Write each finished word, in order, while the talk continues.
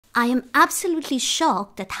I am absolutely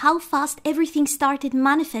shocked at how fast everything started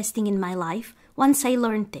manifesting in my life once I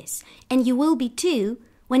learned this, and you will be too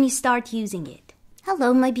when you start using it.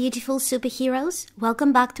 Hello my beautiful superheroes,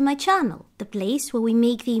 welcome back to my channel, the place where we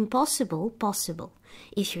make the impossible possible.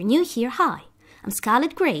 If you're new here, hi, I'm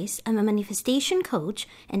Scarlett Grace, I'm a manifestation coach,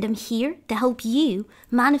 and I'm here to help you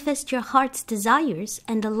manifest your heart's desires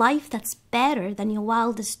and a life that's better than your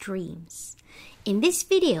wildest dreams. In this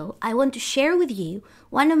video, I want to share with you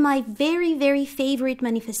one of my very favorite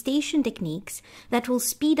manifestation techniques that will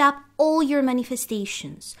speed up all your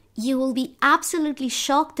manifestations. You will be absolutely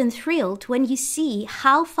shocked and thrilled when you see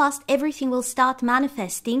how fast everything will start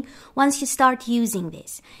manifesting once you start using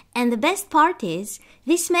this. And the best part is,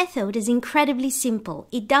 this method is incredibly simple.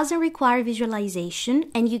 It doesn't require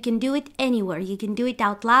visualization and you can do it anywhere. You can do it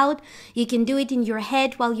out loud, you can do it in your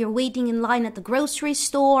head while you're waiting in line at the grocery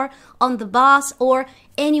store, on the bus, or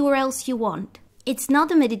anywhere else you want. It's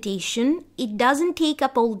not a meditation, it doesn't take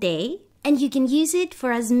up all day, and you can use it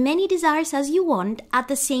for as many desires as you want at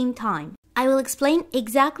the same time. I will explain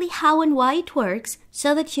exactly how and why it works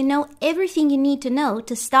so that you know everything you need to know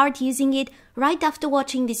to start using it right after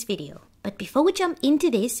watching this video. But before we jump into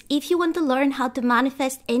this, if you want to learn how to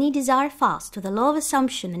manifest any desire fast with the law of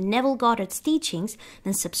assumption and Neville Goddard's teachings,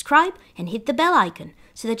 then subscribe and hit the bell icon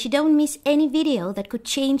so that you don't miss any video that could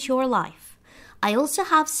change your life. I also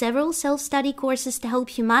have several self-study courses to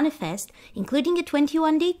help you manifest, including a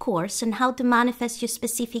 21-day course on how to manifest your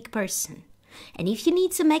specific person. And if you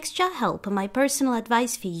need some extra help or my personal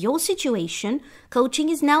advice for your situation, coaching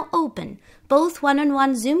is now open, both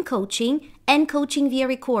one-on-one Zoom coaching and coaching via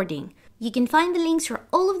recording. You can find the links for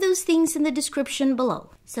all of those things in the description below.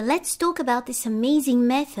 So let's talk about this amazing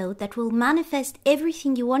method that will manifest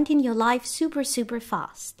everything you want in your life super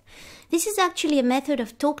fast. This is actually a method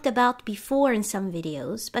I've talked about before in some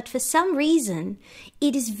videos, but for some reason,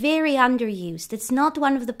 it is very underused. It's not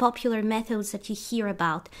one of the popular methods that you hear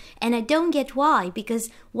about, and I don't get why, because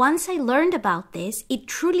once I learned about this, it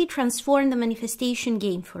truly transformed the manifestation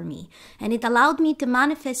game for me, and it allowed me to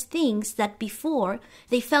manifest things that before,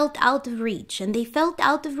 they felt out of reach, and they felt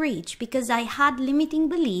out of reach because I had limiting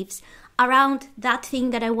beliefs around that thing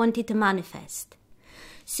that I wanted to manifest.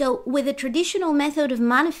 So with the traditional method of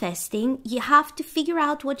manifesting, you have to figure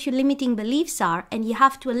out what your limiting beliefs are and you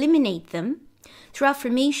have to eliminate them through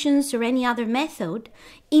affirmations or any other method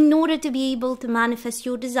in order to be able to manifest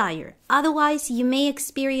your desire. Otherwise, you may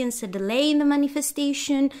experience a delay in the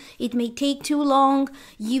manifestation, it may take too long,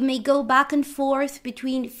 you may go back and forth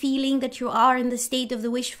between feeling that you are in the state of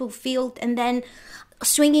the wish fulfilled and then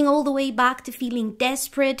swinging all the way back to feeling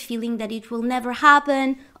desperate, feeling that it will never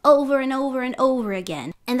happen, over and over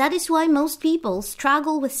again. And that is why most people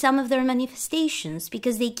struggle with some of their manifestations,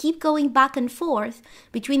 because they keep going back and forth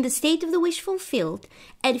between the state of the wish fulfilled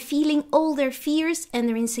and feeling all their fears and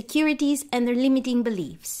their insecurities and their limiting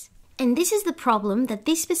beliefs. And this is the problem that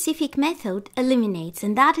this specific method eliminates,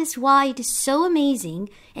 and that is why it is so amazing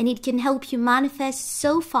and it can help you manifest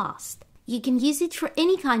so fast. You can use it for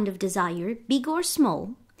any kind of desire, big or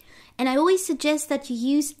small. And I always suggest that you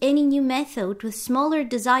use any new method with smaller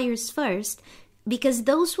desires first, because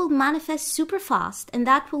those will manifest super fast and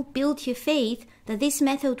that will build your faith that this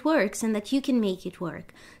method works and that you can make it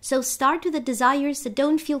work. So start with the desires that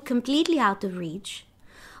don't feel completely out of reach,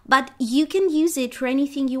 but you can use it for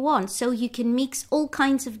anything you want. So you can mix all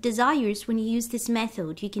kinds of desires when you use this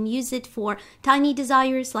method. You can use it for tiny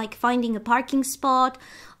desires like finding a parking spot,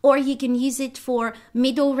 or you can use it for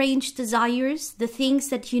middle range desires, the things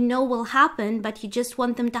that you know will happen, but you just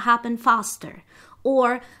want them to happen faster.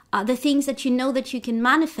 Or the things that you know that you can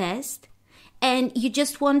manifest, and you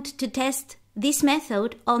just want to test this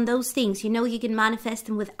method on those things. You know you can manifest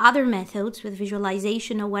them with other methods, with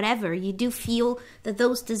visualization or whatever. You do feel that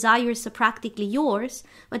those desires are practically yours,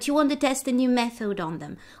 but you want to test a new method on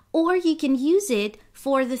them. Or you can use it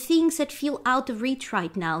for the things that feel out of reach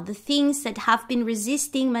right now, the things that have been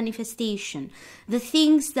resisting manifestation, the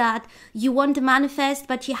things that you want to manifest,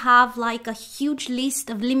 but you have like a huge list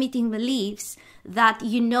of limiting beliefs that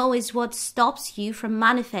you know is what stops you from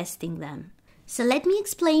manifesting them. So let me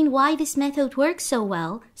explain why this method works so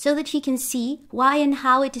well, so that you can see why and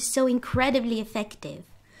how it is so incredibly effective.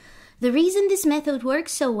 The reason this method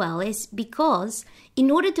works so well is because in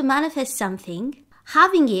order to manifest something,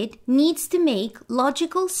 having it needs to make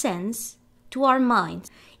logical sense to our minds.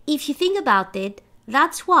 If you think about it,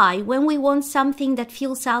 that's why when we want something that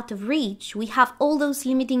feels out of reach, we have all those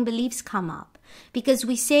limiting beliefs come up. Because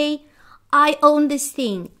we say, I own this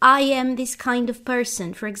thing, I am this kind of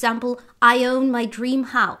person. For example, I own my dream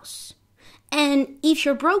house. And if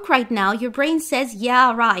you're broke right now, your brain says,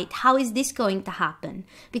 yeah, right, how is this going to happen?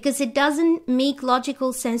 Because it doesn't make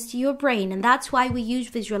logical sense to your brain. And that's why we use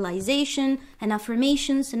visualization and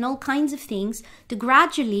affirmations and all kinds of things to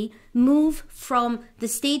gradually move from the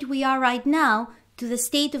state we are right now to the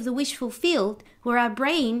state of the wish fulfilled, where our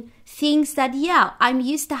brain thinks that, yeah, I'm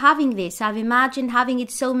used to having this. I've imagined having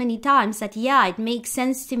it so many times that, yeah, it makes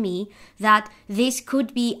sense to me that this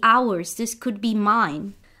could be ours, this could be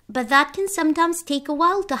mine. But that can sometimes take a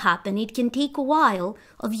while to happen. It can take a while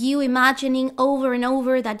of you imagining over and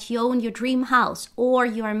over that you own your dream house, or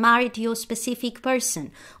you are married to your specific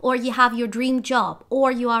person, or you have your dream job,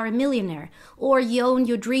 or you are a millionaire, or you own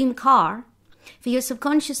your dream car. For your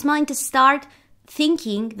subconscious mind to start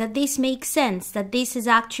thinking that this makes sense, that this is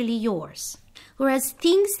actually yours. Whereas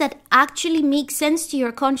things that actually make sense to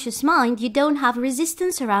your conscious mind, you don't have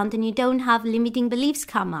resistance around and you don't have limiting beliefs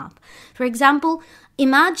come up. For example,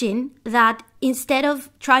 imagine that instead of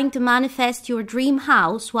trying to manifest your dream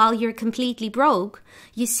house while you're completely broke,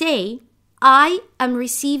 you say, I am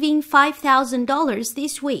receiving $5,000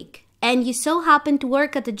 this week. And you so happen to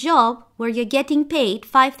work at a job where you're getting paid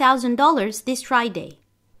 $5,000 this Friday.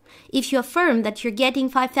 If you affirm that you're getting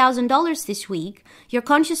 $5,000 this week, your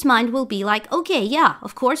conscious mind will be like, okay, yeah,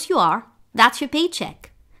 of course you are. That's your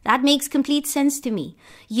paycheck. That makes complete sense to me.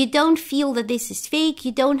 You don't feel that this is fake.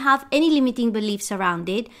 You don't have any limiting beliefs around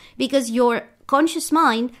it because your conscious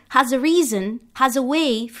mind has a reason, has a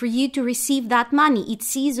way for you to receive that money. It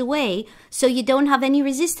sees a way, so you don't have any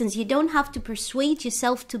resistance. You don't have to persuade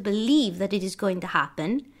yourself to believe that it is going to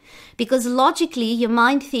happen. Because logically, your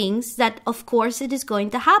mind thinks that, of course, it is going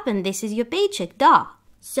to happen. This is your paycheck, duh.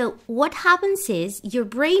 So what happens is your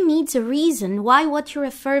brain needs a reason why what you're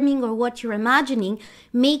affirming or what you're imagining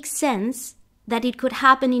makes sense that it could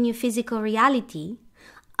happen in your physical reality.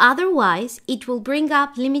 Otherwise, it will bring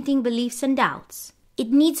up limiting beliefs and doubts.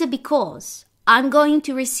 It needs a because. I'm going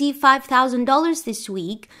to receive $5,000 this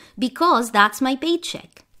week because that's my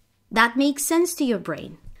paycheck. That makes sense to your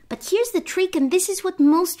brain. But here's the trick, and this is what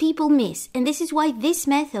most people miss, and this is why this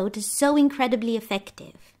method is so incredibly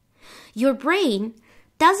effective. Your brain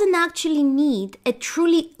doesn't actually need a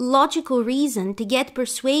truly logical reason to get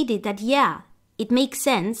persuaded that, yeah, it makes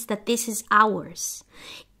sense that this is ours.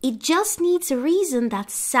 It just needs a reason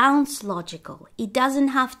that sounds logical. It doesn't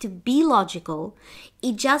have to be logical.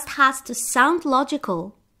 It just has to sound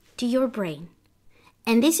logical to your brain.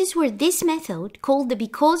 And this is where this method, called the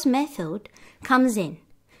because method, comes in.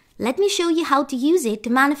 Let me show you how to use it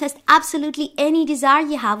to manifest absolutely any desire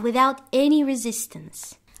you have without any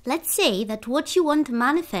resistance. Let's say that what you want to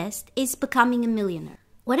manifest is becoming a millionaire.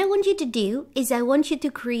 What I want you to do is I want you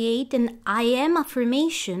to create an I am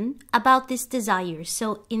affirmation about this desire.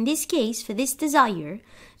 So in this case, for this desire,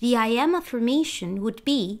 the I am affirmation would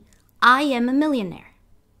be, I am a millionaire.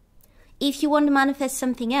 If you want to manifest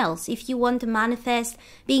something else, if you want to manifest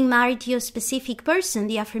being married to your specific person,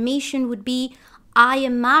 the affirmation would be, I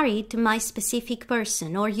am married to my specific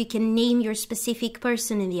person, or you can name your specific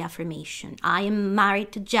person in the affirmation. I am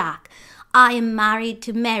married to Jack. I am married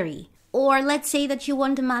to Mary. Or let's say that you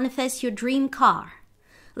want to manifest your dream car.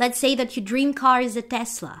 Let's say that your dream car is a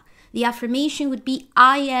Tesla. The affirmation would be,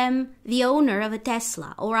 I am the owner of a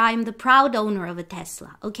Tesla, or I am the proud owner of a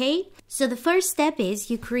Tesla, okay? So the first step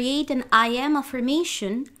is you create an I am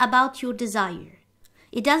affirmation about your desire.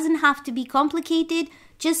 It doesn't have to be complicated.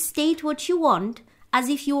 Just state what you want as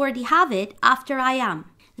if you already have it after I am.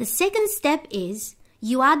 The second step is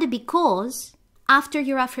you add a because after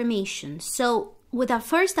your affirmation. So with our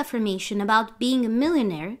first affirmation about being a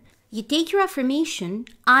millionaire, you take your affirmation,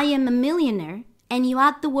 I am a millionaire, and you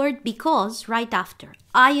add the word because right after.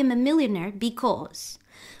 I am a millionaire because.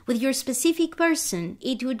 With your specific person,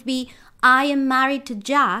 it would be, I am married to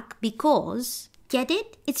Jack because. Get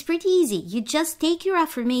it? It's pretty easy. You just take your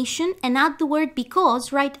affirmation and add the word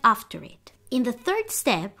because right after it. In the third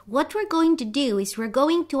step, what we're going to do is we're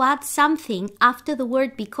going to add something after the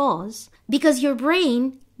word because your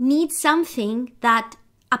brain needs something that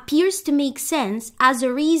appears to make sense as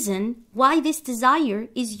a reason why this desire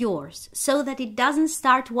is yours, so that it doesn't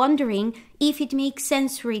start wondering if it makes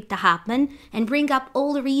sense for it to happen and bring up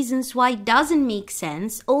all the reasons why it doesn't make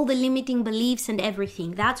sense, all the limiting beliefs and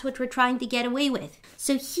everything. That's what we're trying to get away with.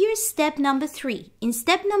 So here's step number 3. In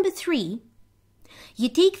step number 3, you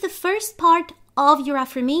take the first part of your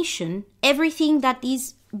affirmation, everything that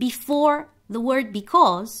is before the word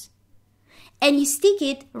because, and you stick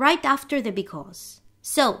it right after the because.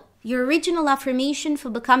 So, your original affirmation for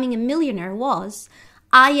becoming a millionaire was,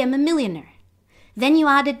 I am a millionaire. Then you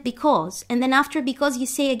added because, and then after because you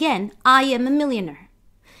say again, I am a millionaire.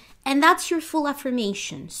 And that's your full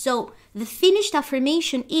affirmation. So, The finished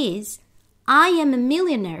affirmation is, I am a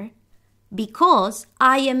millionaire because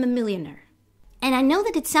I am a millionaire. And I know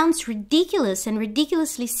that it sounds ridiculous and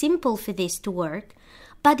ridiculously simple for this to work,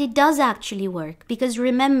 but it does actually work, because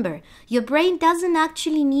remember, your brain doesn't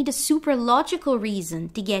actually need a super logical reason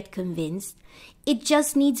to get convinced. It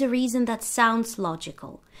just needs a reason that sounds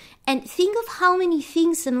logical. And think of how many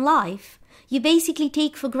things in life you basically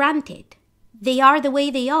take for granted. They are the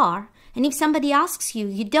way they are. And if somebody asks you,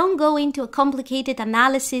 you don't go into a complicated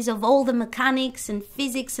analysis of all the mechanics and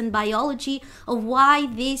physics and biology of why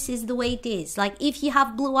this is the way it is. Like if you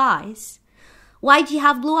have blue eyes, why do you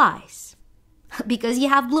have blue eyes? Because you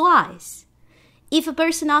have blue eyes. If a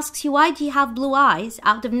person asks you, why do you have blue eyes,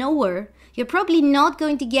 out of nowhere, you're probably not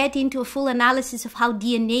going to get into a full analysis of how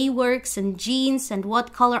DNA works and genes and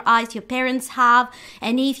what color eyes your parents have,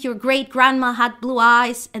 and if your great-grandma had blue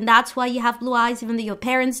eyes and that's why you have blue eyes even though your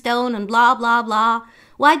parents don't, and blah, blah, blah.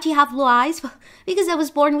 Why do you have blue eyes? Because I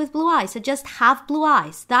was born with blue eyes. I just have blue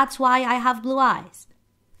eyes. That's why I have blue eyes.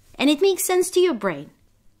 And it makes sense to your brain.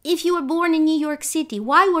 If you were born in New York City,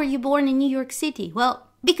 why were you born in New York City? Well,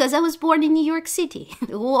 because I was born in New York City.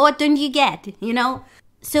 What don't you get, you know?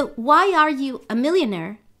 So why are you a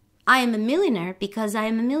millionaire? I am a millionaire because I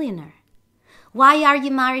am a millionaire. Why are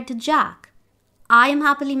you married to Jack? I am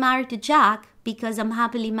happily married to Jack because I'm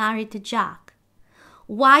happily married to Jack.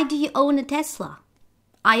 Why do you own a Tesla?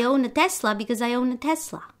 I own a Tesla because I own a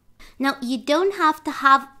Tesla. Now, you don't have to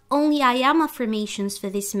have only I am affirmations for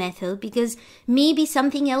this method, because maybe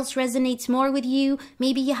something else resonates more with you.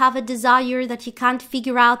 Maybe you have a desire that you can't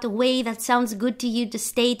figure out a way that sounds good to you to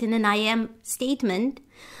state in an I am statement.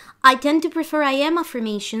 I tend to prefer I am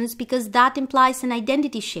affirmations because that implies an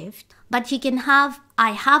identity shift. But you can have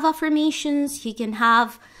I have affirmations, you can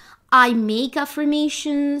have I make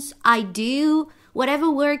affirmations, I do,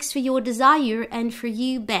 whatever works for your desire and for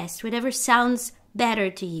you best, whatever sounds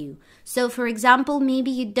better to you. So for example,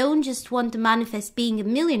 maybe you don't just want to manifest being a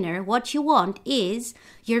millionaire. What you want is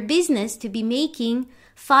your business to be making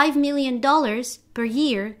 $5 million per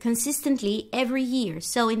year consistently every year.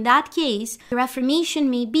 So in that case, your affirmation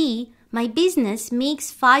may be, my business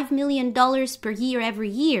makes $5 million per year every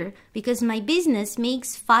year because my business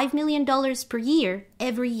makes $5 million per year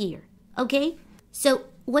every year. Okay? So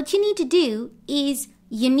what you need to do is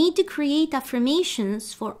you need to create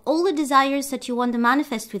affirmations for all the desires that you want to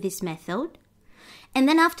manifest with this method. And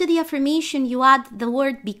then after the affirmation, you add the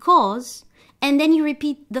word because, and then you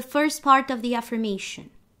repeat the first part of the affirmation.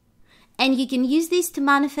 And you can use this to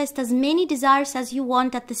manifest as many desires as you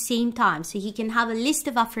want at the same time. So you can have a list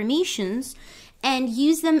of affirmations and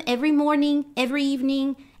use them every morning, every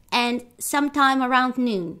evening, and sometime around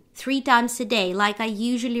noon, 3 times a day, like I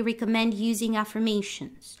usually recommend using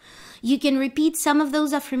affirmations. You can repeat some of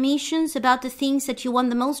those affirmations about the things that you want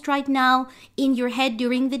the most right now in your head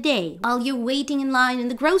during the day, while you're waiting in line in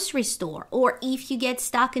the grocery store, or if you get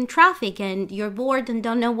stuck in traffic and you're bored and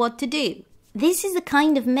don't know what to do. This is the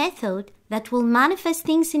kind of method that will manifest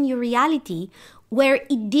things in your reality where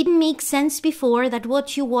it didn't make sense before that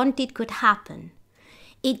what you wanted could happen.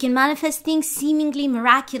 It can manifest things seemingly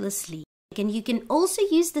miraculously. And you can also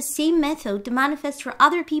use the same method to manifest for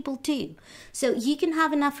other people too. So you can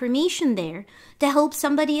have an affirmation there to help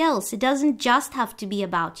somebody else. It doesn't just have to be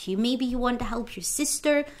about you. Maybe you want to help your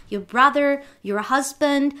sister, your brother, your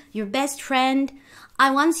husband, your best friend.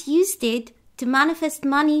 I once used it to manifest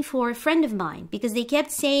money for a friend of mine because they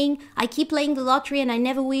kept saying, I keep playing the lottery and I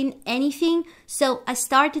never win anything. So I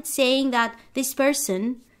started saying that this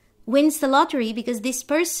person wins the lottery because this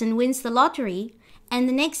person wins the lottery. And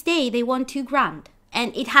the next day they won $2,000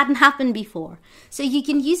 and it hadn't happened before. So you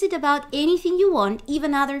can use it about anything you want,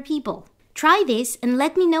 even other people. Try this and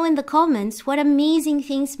let me know in the comments what amazing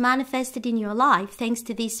things manifested in your life thanks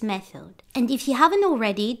to this method. And if you haven't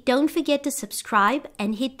already, don't forget to subscribe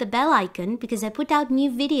and hit the bell icon because I put out new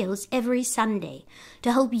videos every Sunday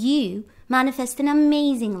to help you manifest an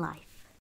amazing life.